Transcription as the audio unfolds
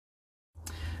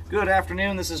Good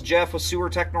afternoon, this is Jeff with Sewer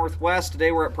Tech Northwest.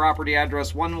 Today we're at property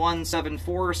address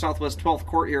 1174 Southwest 12th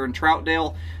Court here in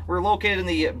Troutdale. We're located in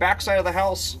the back side of the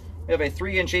house. We have a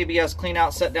 3-inch ABS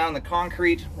cleanout set down in the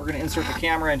concrete. We're going to insert the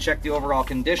camera and check the overall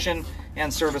condition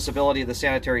and serviceability of the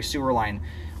sanitary sewer line.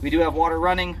 We do have water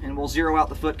running, and we'll zero out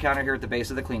the foot counter here at the base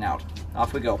of the cleanout.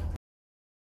 Off we go.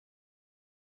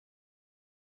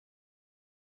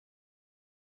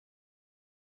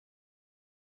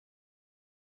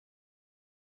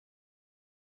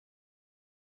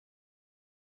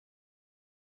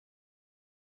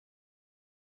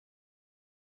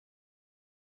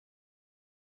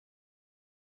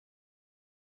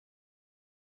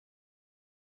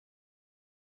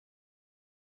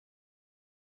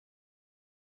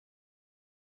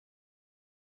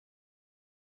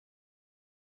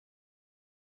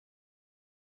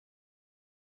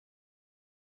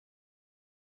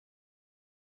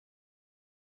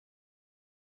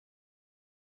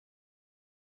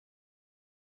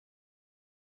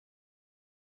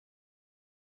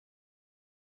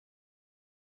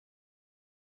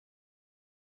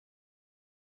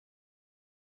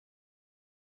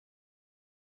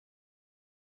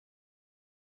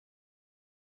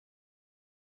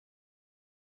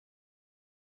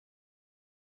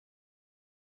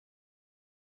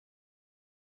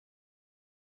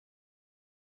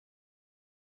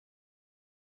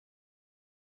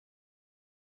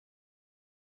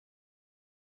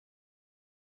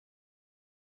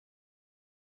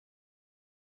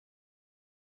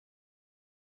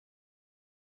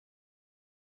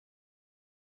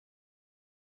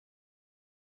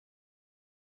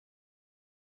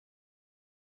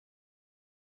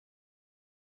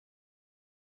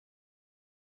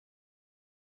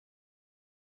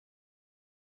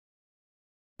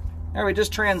 All right, we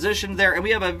just transitioned there, and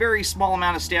we have a very small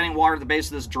amount of standing water at the base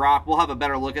of this drop. We'll have a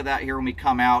better look at that here when we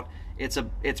come out. It's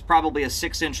probably a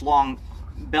 6-inch long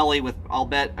belly with, I'll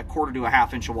bet, a quarter to a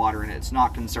half-inch of water in it. It's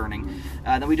not concerning.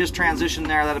 Then we just transitioned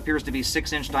there. That appears to be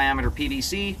 6-inch diameter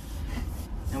PVC,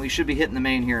 and we should be hitting the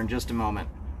main here in just a moment.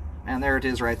 And there it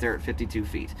is right there at 52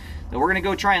 feet. So we're going to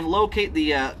go try and locate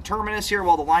the terminus here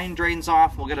while the line drains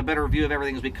off. We'll get a better view of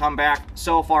everything as we come back.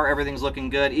 So far, everything's looking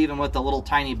good, even with the little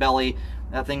tiny belly.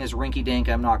 That thing is rinky-dink.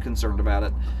 I'm not concerned about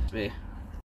it.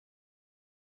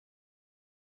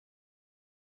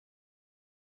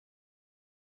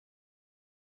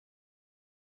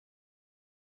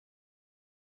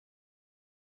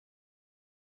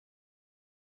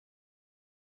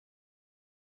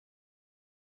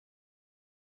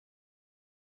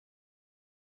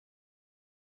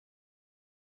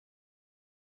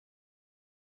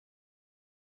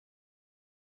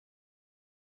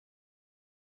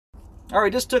 All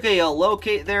right, just took a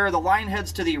locate there. The line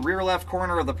heads to the rear left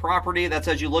corner of the property. That's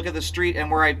as you look at the street,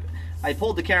 and where I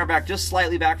pulled the camera back just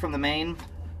slightly back from the main,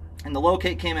 and the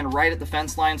locate came in right at the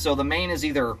fence line. So the main is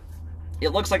either,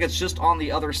 it looks like it's just on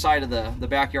the other side of the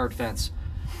backyard fence.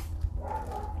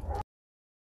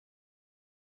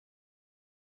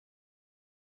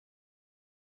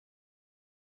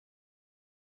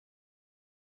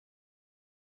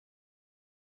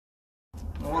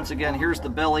 Once again, here's the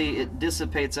belly. It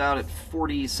dissipates out at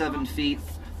 47 feet.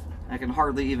 I can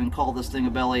hardly even call this thing a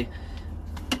belly.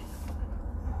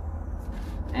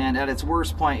 And at its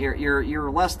worst point,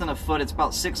 you're less than a foot. It's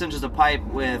about 6 inches of pipe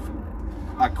with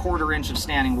a quarter inch of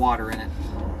standing water in it.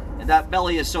 And that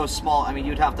belly is so small, I mean,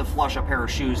 you'd have to flush a pair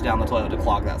of shoes down the toilet to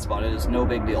clog that spot. It is no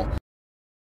big deal.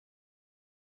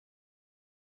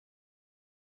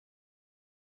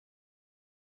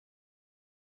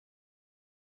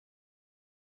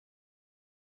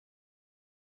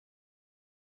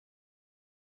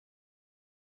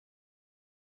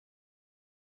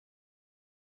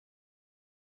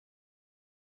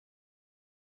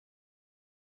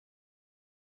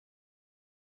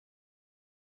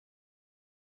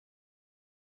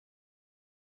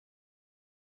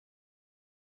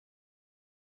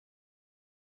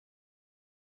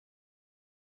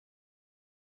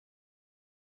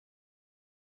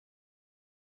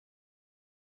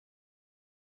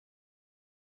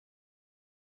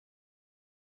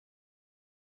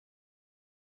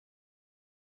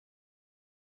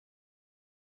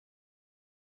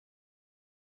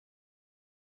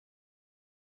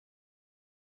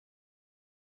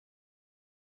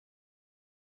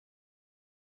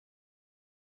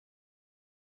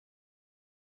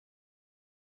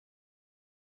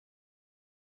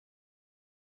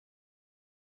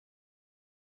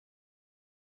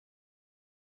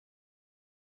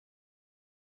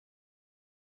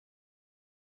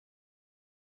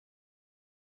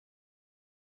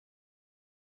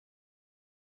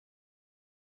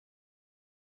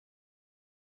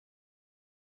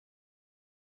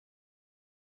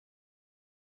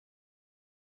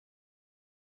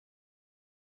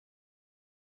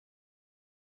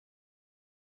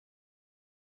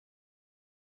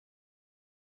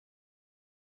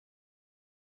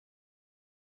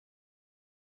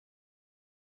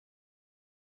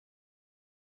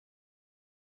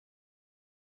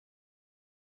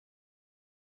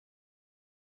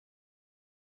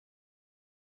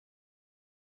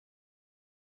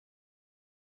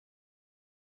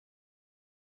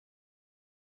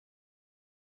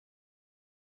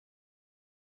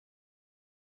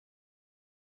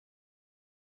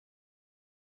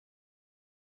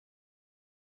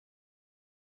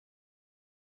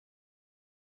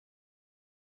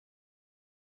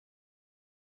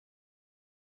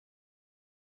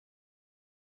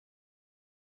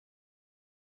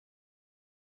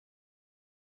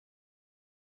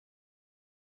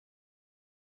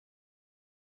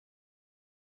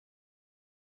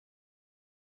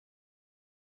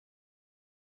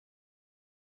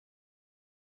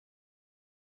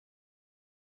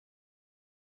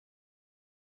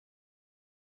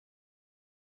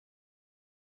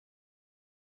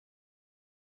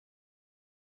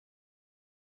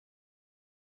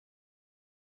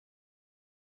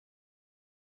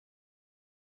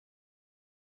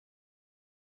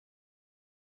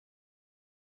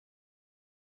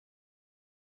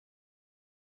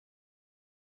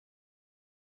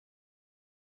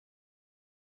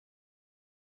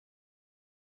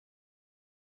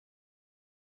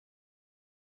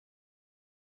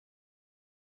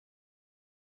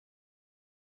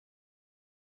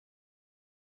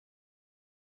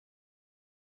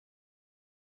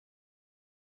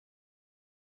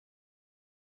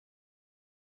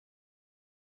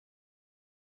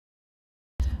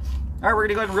 All right, we're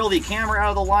gonna go ahead and reel the camera out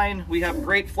of the line. We have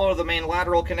great flow of the main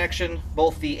lateral connection.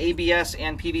 Both the ABS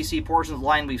and PVC portions of the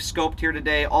line we've scoped here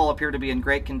today all appear to be in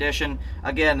great condition.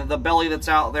 Again, the belly that's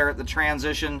out there at the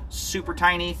transition, super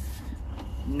tiny,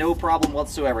 no problem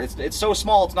whatsoever. It's so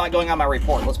small it's not going on my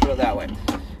report, let's put it that way.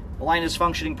 The line is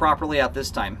functioning properly at this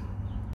time.